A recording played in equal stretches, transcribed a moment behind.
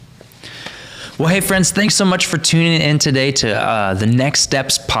Well, hey, friends, thanks so much for tuning in today to the Next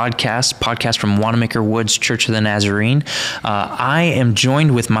Steps podcast from Wanamaker Woods Church of the Nazarene. I am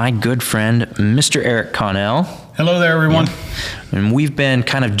joined with my good friend, Mr. Eric Connell. Hello there, everyone. Yeah. And we've been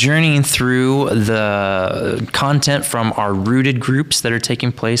kind of journeying through the content from our Rooted groups that are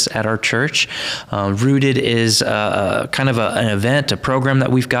taking place at our church. Rooted is kind of an event, a program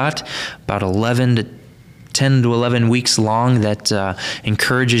that we've got, about 10 to 11 weeks long, that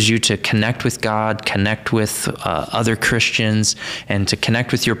encourages you to connect with God, connect with other Christians, and to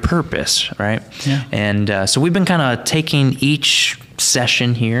connect with your purpose, right? Yeah. And so we've been kind of taking each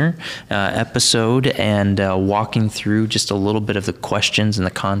session here, episode, and walking through just a little bit of the questions and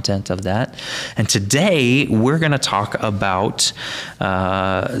the content of that. And today we're going to talk about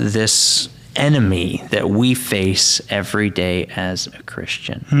this enemy that we face every day as a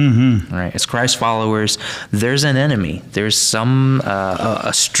Christian. Mm-hmm. Right? As Christ followers, there's an enemy. There's some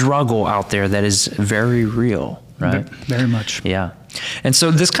a struggle out there that is very real, right? Very much. Yeah. And so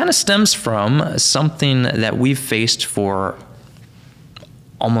this kind of stems from something that we've faced for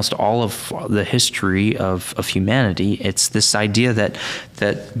almost all of the history of humanity. It's this idea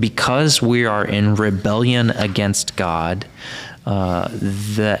that because we are in rebellion against God,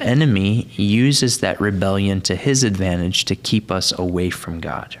 the enemy uses that rebellion to his advantage to keep us away from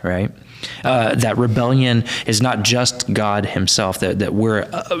God, right? That rebellion is not just God himself, that we're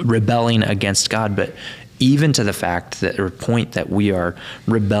rebelling against God, but even to the fact that, or point that we are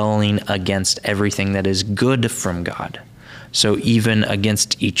rebelling against everything that is good from God. So even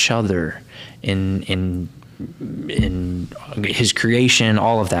against each other in his creation,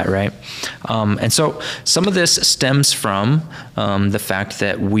 all of that, right? And so some of this stems from the fact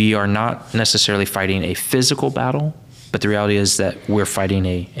that we are not necessarily fighting a physical battle, but the reality is that we're fighting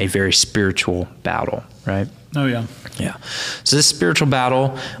a very spiritual battle, right? Oh, yeah. Yeah. So this spiritual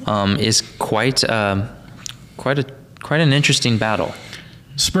battle is quite an interesting battle.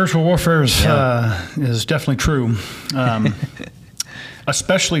 Spiritual warfare is definitely true,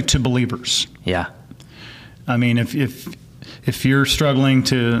 especially to believers. Yeah. I mean, if you're struggling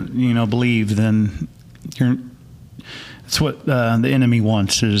to believe, then it's what the enemy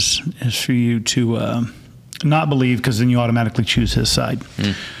wants is for you to not believe, because then you automatically choose his side,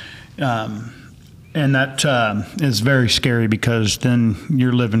 and that is very scary, because then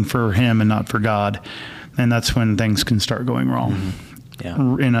you're living for him and not for God, and that's when things can start going wrong. Mm-hmm. Yeah.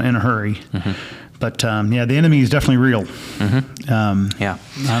 In a hurry. Mm-hmm. But the enemy is definitely real. Mm-hmm.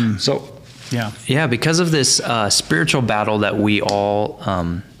 Yeah, because of this spiritual battle that we all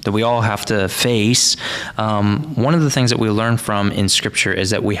have to face, one of the things that we learn from in Scripture is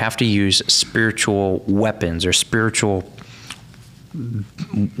that we have to use spiritual weapons, or spiritual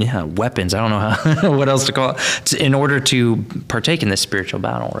weapons. I don't know what else to call it, in order to partake in this spiritual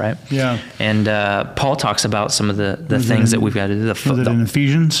battle, right? Yeah. And Paul talks about some of the things that we've got to do. In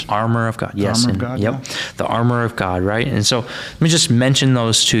Ephesians? Armor of God. Yes. Armor of God, yep. Yeah. The armor of God, right? And so let me just mention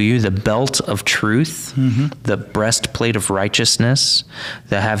those to you: the belt of truth, the breastplate of righteousness,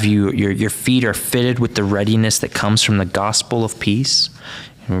 that have your feet are fitted with the readiness that comes from the gospel of peace.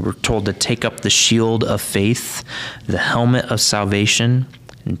 And we're told to take up the shield of faith, the helmet of salvation,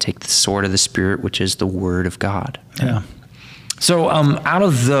 and take the sword of the Spirit, which is the word of God. Yeah. So out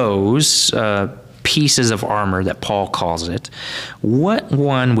of those pieces of armor that Paul calls it, what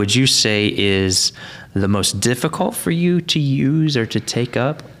one would you say is the most difficult for you to use or to take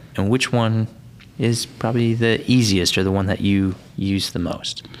up? And which one is probably the easiest, or the one that you use the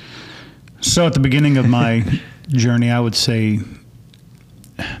most? So at the beginning of my journey, I would say,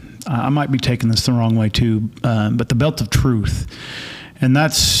 I might be taking this the wrong way too, but the belt of truth. And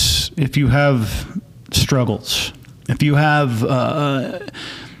that's if you have struggles, if you have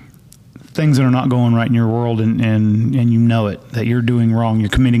things that are not going right in your world, and you know it, that you're doing wrong, you're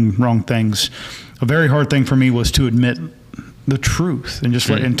committing wrong things. A very hard thing for me was to admit the truth and just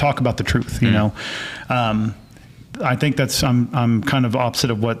and talk about the truth, you know. I think that's I'm kind of opposite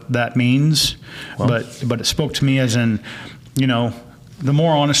of what that means, but it spoke to me as in, the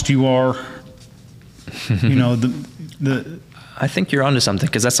more honest you are, the I think you're onto something,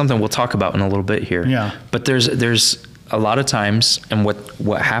 because that's something we'll talk about in a little bit here. Yeah. But there's a lot of times, and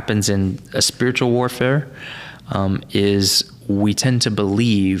what happens in a spiritual warfare is we tend to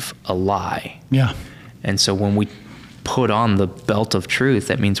believe a lie. Yeah. And so when we put on the belt of truth,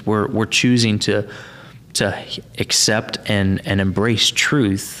 that means we're choosing to accept and embrace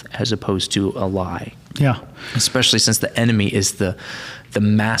truth as opposed to a lie. Yeah. Especially since the enemy is the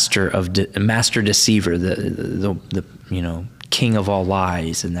master master deceiver, the king of all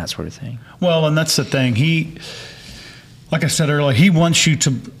lies and that sort of thing. Well, and that's the thing. He, like I said earlier, he wants you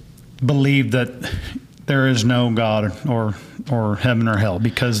believe that there is no God or heaven or hell,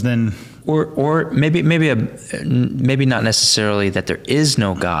 because then, or maybe not necessarily that there is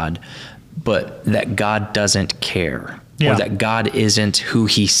no God, but that God doesn't care, or that God isn't who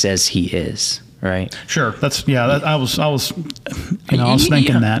He says He is. Right. Sure. I was thinking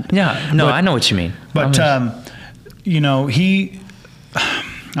that. Yeah. No, I know what you mean. But he,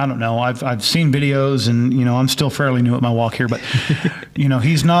 I don't know. I've seen videos, and I'm still fairly new at my walk here, but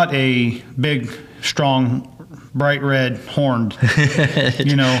he's not a big, strong, bright red horned.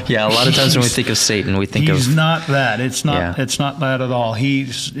 Yeah. A lot of times when we think of Satan, we think he's not that. It's not. Yeah. It's not that at all.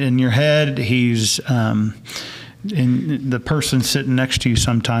 He's in your head. He's in the person sitting next to you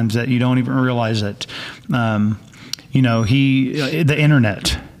sometimes that you don't even realize it. The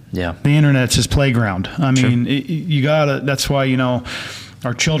internet. Yeah. The internet's his playground. I mean, you gotta, that's why,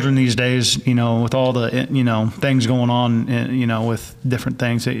 our children these days, with all the, things going on, with different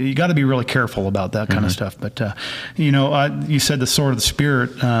things, you got to be really careful about that kind of stuff. But, you said the sword of the Spirit,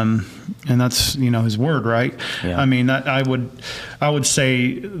 and that's, His Word, right? Yeah. I mean, I would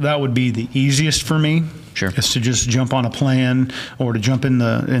say that would be the easiest for me. Sure. Is to just jump on a plan, or to jump in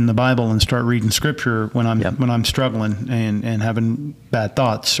the Bible and start reading Scripture when I'm struggling and having bad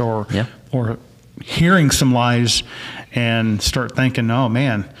thoughts, or hearing some lies, and start thinking, oh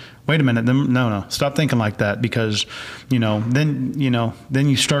man, wait a minute, no, stop thinking like that, because then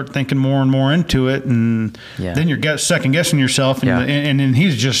you start thinking more and more into it, and then you're second guessing yourself, and then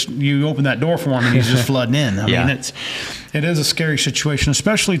you open that door for him, and he's just flooding in. I mean, it is a scary situation,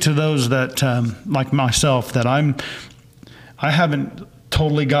 especially to those that like myself, that I haven't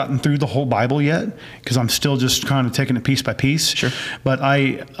totally gotten through the whole Bible yet, because I'm still just kind of taking it piece by piece. Sure. But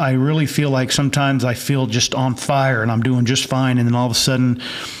I really feel like sometimes I feel just on fire and I'm doing just fine, and then all of a sudden,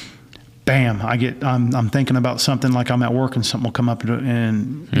 bam, I'm thinking about something, like I'm at work and something will come up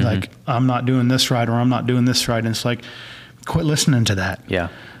and be like, I'm not doing this right, or I'm not doing this right, and it's like, quit listening to that. Yeah.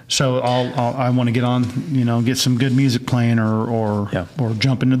 So I want to get on, get some good music playing, or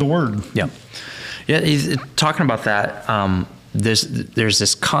jump into the Word. Yeah. Yeah. Talking about that, there's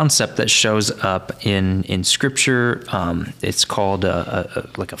this concept that shows up in Scripture. It's called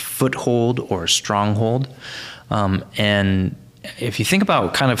like a foothold or a stronghold. And if you think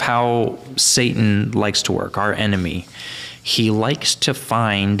about kind of how Satan likes to work, our enemy, he likes to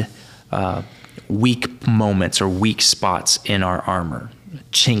find weak moments or weak spots in our armor,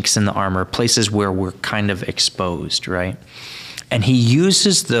 chinks in the armor, places where we're kind of exposed, right? And he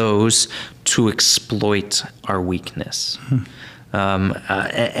uses those to exploit our weakness.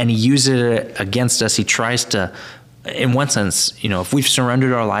 And he uses it against us. He tries to, in one sense, if we've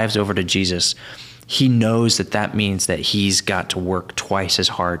surrendered our lives over to Jesus, he knows that means that he's got to work twice as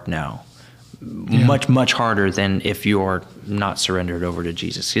hard now. Yeah. Much, much harder than if you're not surrendered over to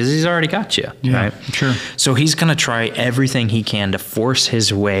Jesus, because he's already got you, right? Sure. So he's going to try everything he can to force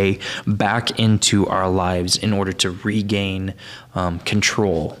his way back into our lives in order to regain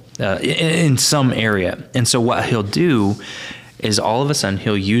control in some area. And so what he'll do is all of a sudden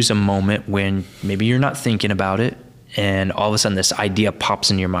he'll use a moment when maybe you're not thinking about it, and all of a sudden this idea pops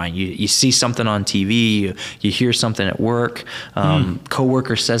in your mind. You see something on TV, you hear something at work,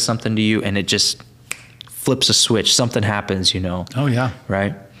 coworker says something to you, and it just flips a switch. Something happens, Oh yeah.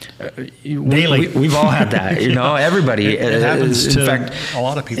 Right? Daily. We've all had that, everybody. It happens to a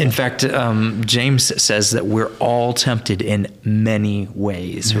lot of people. In fact, James says that we're all tempted in many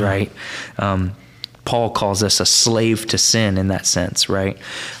ways, right? Paul calls us a slave to sin in that sense, right?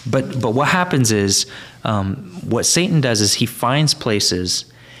 But what happens is, what Satan does is he finds places,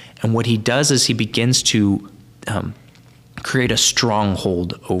 and what he does is he begins to create a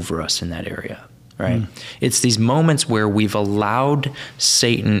stronghold over us in that area, right? It's these moments where we've allowed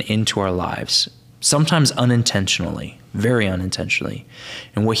Satan into our lives, sometimes unintentionally, very unintentionally.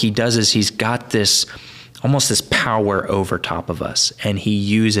 And what he does is he's got this power over top of us, and he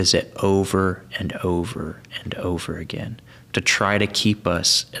uses it over and over and over again to try to keep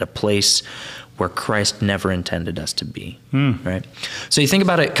us at a place where Christ never intended us to be, right? So you think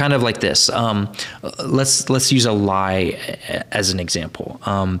about it kind of like this. Let's use a lie as an example.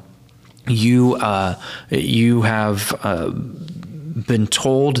 You have been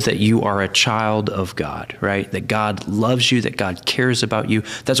told that you are a child of God, right? That God loves you, that God cares about you.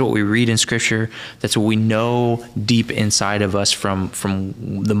 That's what we read in Scripture. That's what we know deep inside of us from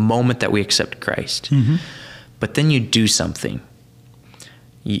the moment that we accept Christ. But then you do something.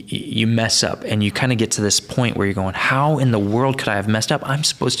 You mess up, and you kind of get to this point where you're going, how in the world could I have messed up? I'm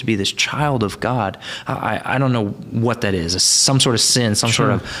supposed to be this child of God. I don't know what that is. Some sort of sin, some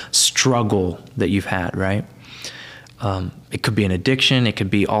sort of struggle that you've had, right? It could be an addiction. It could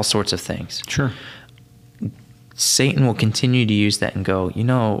be all sorts of things. Sure. Satan will continue to use that and go,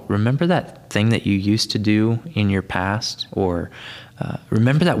 remember that thing that you used to do in your past? Or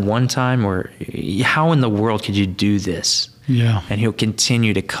remember that one time, or how in the world could you do this? Yeah. And he'll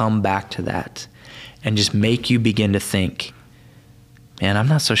continue to come back to that and just make you begin to think, man, I'm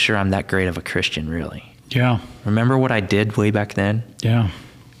not so sure I'm that great of a Christian, really. Yeah. Remember what I did way back then? Yeah.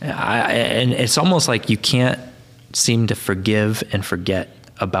 And it's almost like you can't seem to forgive and forget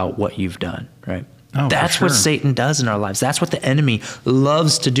about what you've done, right? Oh, that's for sure. what Satan does in our lives. That's what the enemy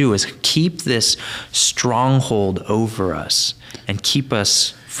loves to do, is keep this stronghold over us and keep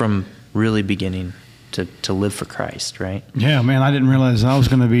us from really beginning to live for Christ, right? Yeah, man, I didn't realize I was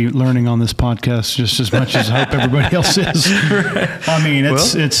going to be learning on this podcast just as much as I hope everybody else is. Right. I mean,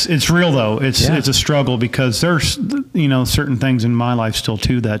 it's real though. It's a struggle, because there's certain things in my life still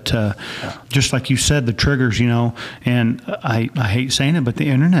too that just like you said, the triggers, and I hate saying it, but the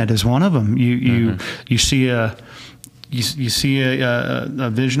internet is one of them. You see a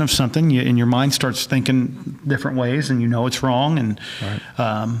vision of something, and your mind starts thinking different ways, and it's wrong, and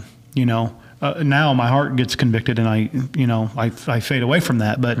right. Now my heart gets convicted, and I fade away from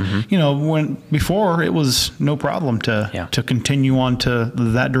that. But when before, it was no problem to continue on to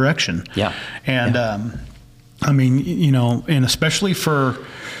that direction. Yeah, and I mean, and especially for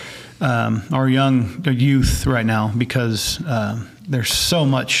our young youth right now, because there's so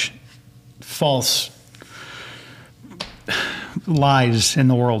much false lies in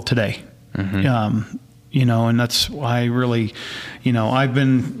the world today. Mm-hmm. And that's why I really,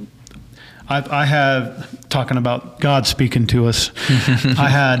 I have, talking about God speaking to us, I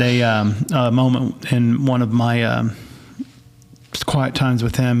had a moment in one of my quiet times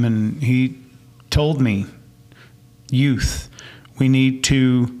with him, and he told me, youth, we need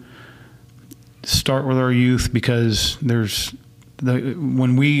to start with our youth, because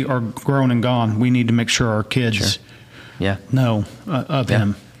when we are grown and gone, we need to make sure our kids know of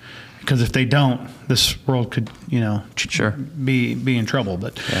him. Because if they don't, this world could, be in trouble.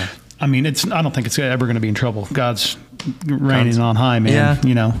 But I mean, I don't think it's ever going to be in trouble. God's reigning on high, man.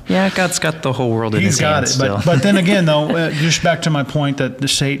 Yeah, God's got the whole world in his hands. He's got it. But then again, though, just back to my point that the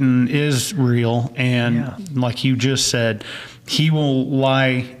Satan is real, and like you just said, he will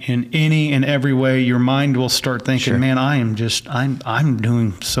lie in any and every way. Your mind will start thinking, man, I'm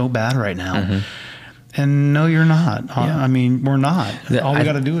doing so bad right now. Mm-hmm. And no, you're not. I mean, we're not. All we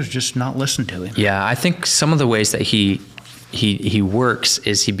got to do is just not listen to him. Yeah, I think some of the ways that he works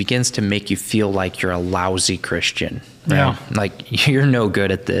is he begins to make you feel like you're a lousy Christian. Right? Yeah. Like, you're no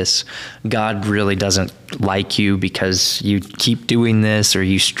good at this. God really doesn't like you because you keep doing this, or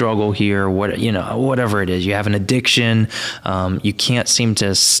you struggle here, whatever it is. You have an addiction. You can't seem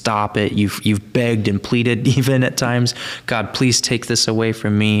to stop it. You've begged and pleaded even at times, God, please take this away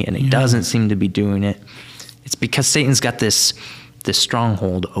from me. And he doesn't seem to be doing it. It's because Satan's got this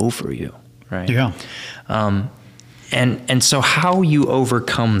stronghold over you, right? Yeah. And so how you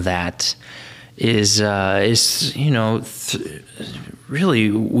overcome that is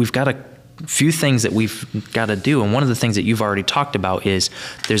really, we've got a few things that we've got to do. And one of the things that you've already talked about is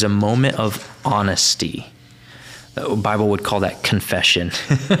there's a moment of honesty. The Bible would call that confession.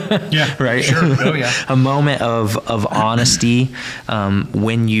 Yeah. Right? Sure. Oh, yeah. A moment of honesty,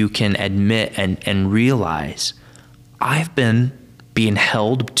 when you can admit and realize, I've been being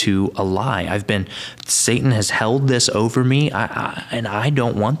held to a lie. Satan has held this over me, and I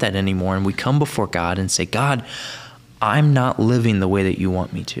don't want that anymore. And we come before God and say, God, I'm not living the way that you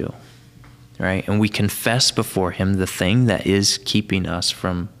want me to, right? And we confess before him the thing that is keeping us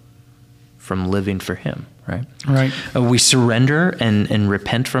from living for him, right? Right. We surrender and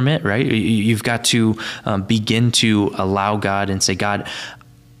repent from it, right? You've got to begin to allow God and say, God,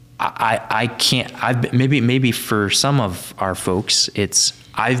 I can't. Maybe for some of our folks,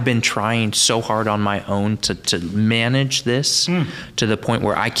 I've been trying so hard on my own to manage this to the point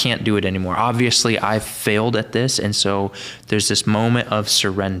where I can't do it anymore. Obviously, I've failed at this, and so there's this moment of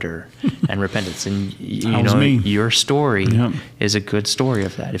surrender and repentance. And your story is a good story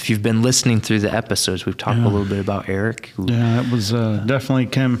of that. If you've been listening through the episodes, we've talked a little bit about Eric. It was definitely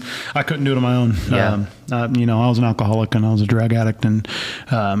Kim. I couldn't do it on my own. Yeah. I was an alcoholic, and I was a drug addict, and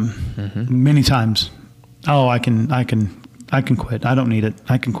many times, I can quit. I don't need it.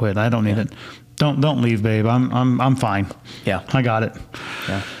 I can quit. I don't need it. Don't leave, babe. I'm fine. Yeah. I got it.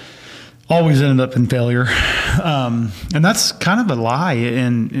 Yeah. Always ended up in failure. And that's kind of a lie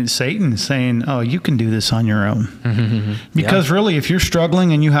in Satan saying, oh, you can do this on your own. Because really, if you're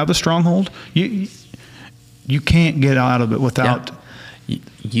struggling and you have a stronghold, you can't get out of it without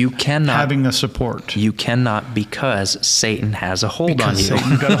You cannot having the support. You cannot, because Satan has a hold on you.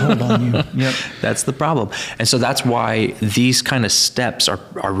 Satan's got a hold on you. Yep. That's the problem. And so that's why these kind of steps are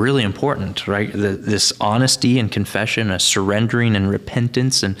really important, right? This honesty and confession, a surrendering and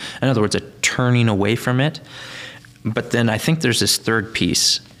repentance, and in other words, a turning away from it. But then I think there's this third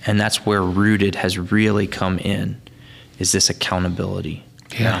piece, and that's where Rooted has really come in, is this accountability.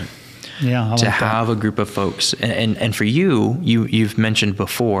 Yeah. Yeah, I like to that. have a group of folks, and for you've mentioned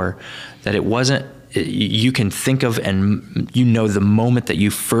before that it wasn't. You can think of, and you know, the moment that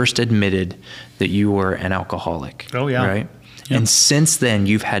you first admitted that you were an alcoholic. Oh yeah, right. Yep. And since then,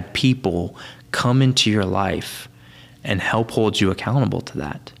 you've had people come into your life and help hold you accountable to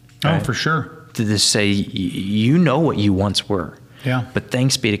that. Right? Oh, for sure. To just say, you know what you once were. Yeah. But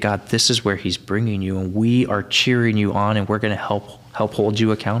thanks be to God, this is where He's bringing you, and we are cheering you on, and we're going to help hold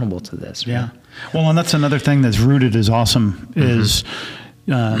you accountable to this. Right? Yeah. Well, and that's another thing that's Rooted is awesome is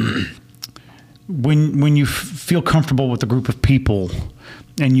when you feel comfortable with a group of people,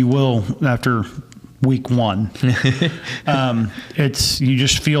 and you will after week one, it's you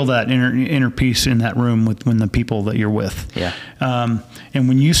just feel that inner peace in that room when the people that you're with. Yeah. And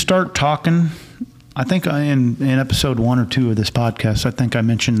when you start talking, I think in episode 1 or 2 of this podcast, I think I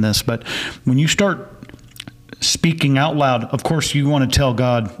mentioned this, but when you start speaking out loud, of course you want to tell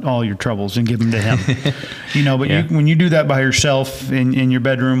God all your troubles and give them to Him, but Yeah. when you do that by yourself in your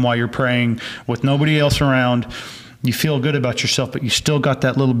bedroom while you're praying with nobody else around, you feel good about yourself, but you still got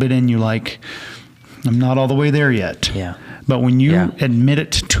that little bit in you like, I'm not all the way there yet. Yeah. But when you admit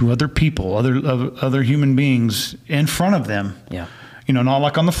it to other people, other human beings in front of them, Yeah. Not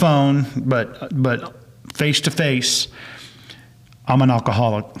like on the phone, but face to face, I'm an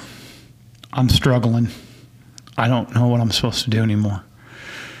alcoholic. I'm struggling. I don't know what I'm supposed to do anymore.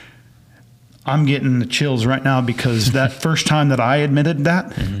 I'm getting the chills right now because that first time that I admitted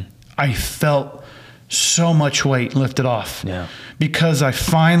that, I felt so much weight lifted off. Yeah. Because I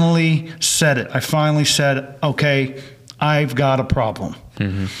finally said it. I finally said, okay, I've got a problem.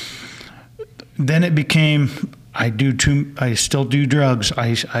 Then it became, I still do drugs.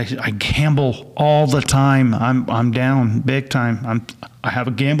 I gamble all the time. I'm down big time. I have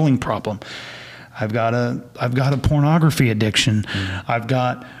a gambling problem. I've got a pornography addiction. I've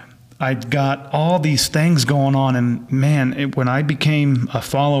got all these things going on, and man, when I became a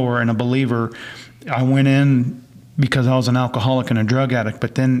follower and a believer, I went in because I was an alcoholic and a drug addict,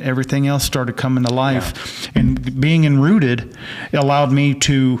 but then everything else started coming to life. Yeah. And being in Rooted allowed me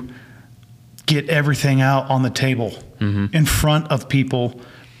to get everything out on the table in front of people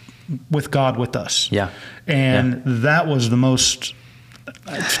with God with us. Yeah. And that was the most,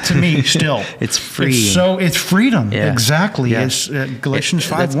 to me, still. It's free. It's freedom. Yeah. Exactly. Yeah. It's Galatians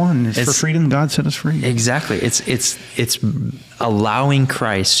 5:1. It's for freedom God set us free. Exactly. It's allowing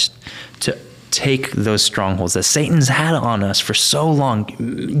Christ to take those strongholds that Satan's had on us for so long,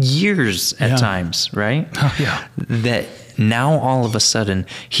 years at times, right? Oh, yeah. That now all of a sudden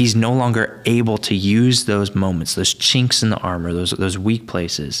He's no longer able to use those moments, those chinks in the armor, those weak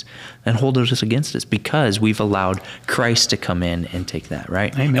places, and hold us against us because we've allowed Christ to come in and take that,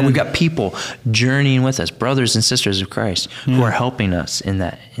 right? Amen. And we've got people journeying with us, brothers and sisters of Christ, who are helping us in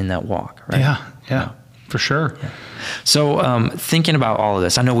that walk, right? Yeah. For sure. Yeah. So thinking about all of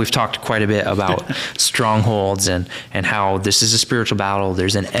this, I know we've talked quite a bit about strongholds and how this is a spiritual battle.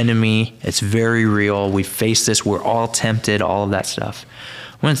 There's an enemy. It's very real. We face this. We're all tempted, all of that stuff.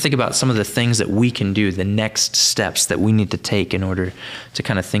 I want to think about some of the things that we can do, the next steps that we need to take in order to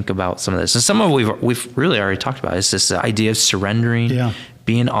kind of think about some of this. And some of it we've really already talked about. It's this idea of surrendering,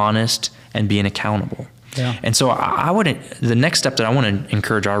 being honest, and being accountable. Yeah. And so the next step that I want to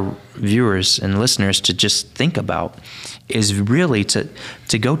encourage our viewers and listeners to just think about is really to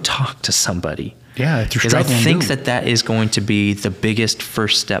go talk to somebody. Yeah, if you're because I struggling, think that is going to be the biggest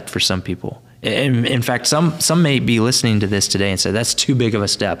first step for some people. In fact, some may be listening to this today and say, that's too big of a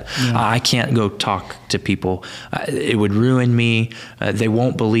step. Yeah. I can't go talk to people. It would ruin me. They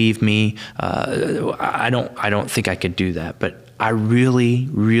won't believe me. I don't think I could do that. But I really,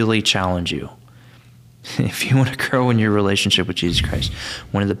 really challenge you. If you want to grow in your relationship with Jesus Christ,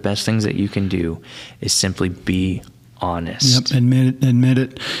 one of the best things that you can do is simply be honest. Yep, admit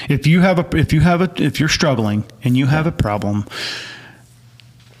it. If you're struggling and you have a problem,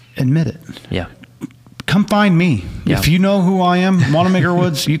 admit it. Yeah. Come find me. Yeah. If you know who I am, Wanamaker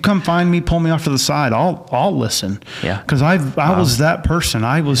Woods, you come find me, pull me off to the side. I'll listen. Yeah. Because I was that person.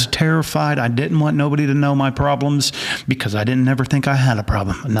 I was terrified. I didn't want nobody to know my problems because I didn't ever think I had a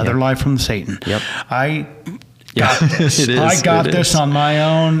problem. Another lie from Satan. Yep. Yeah, it is. I got this on my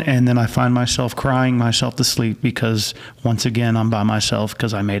own, and then I find myself crying myself to sleep because once again I'm by myself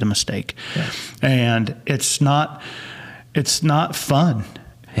because I made a mistake, and it's not fun,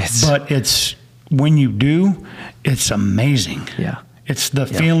 but it's when you do, it's amazing. Yeah, it's the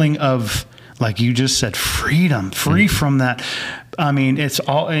feeling of, like you just said, freedom, free from that. I mean, it's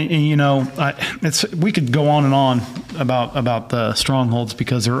all, you know, we could go on and on about the strongholds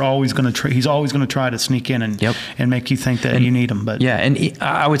because they're always going to he's always going to try to sneak in and make you think that you need them. But yeah, and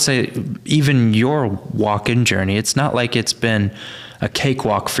I would say even your walk-in journey, it's not like it's been a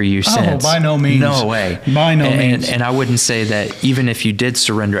cakewalk for you since. Oh, by no means. No way. By no means. And I wouldn't say that even if you did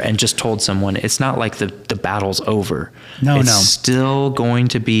surrender and just told someone, it's not like the battle's over. No. It's still going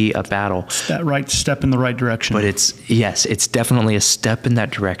to be a battle. It's that right step in the right direction. But it's definitely a step in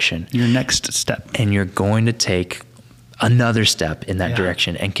that direction. Your next step. And you're going to take another step in that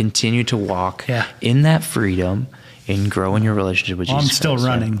direction and continue to walk in that freedom and grow in your relationship with Jesus I'm still Christ.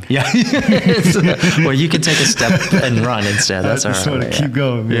 running. Yeah. Well, you can take a step and run instead. That's all right. Sort of keep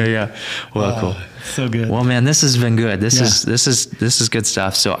going. Man. Yeah. Well, cool. So good. Well, man, this has been good. This is good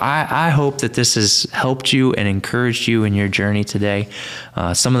stuff. So I hope that this has helped you and encouraged you in your journey today.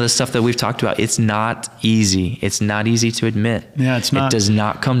 Some of the stuff that we've talked about, it's not easy. It's not easy to admit. Yeah, it's not. It does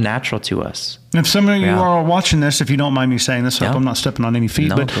not come natural to us. If some of you are watching this, if you don't mind me saying this, I hope I'm not stepping on any feet,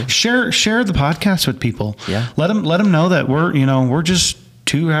 but cool. share the podcast with people. Yeah. Let them know that we're just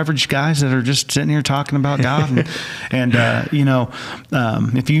two average guys that are just sitting here talking about God. And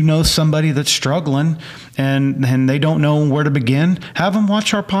if you know somebody that's struggling and they don't know where to begin, have them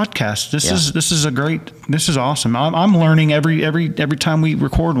watch our podcast. This is awesome. I'm learning every time we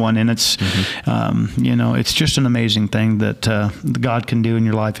record one, and it's, it's just an amazing thing that God can do in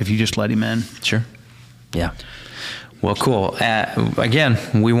your life if you just let him in. Sure. Yeah. Well, cool. Again,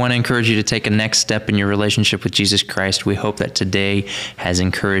 we want to encourage you to take a next step in your relationship with Jesus Christ. We hope that today has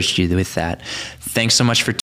encouraged you with that. Thanks so much for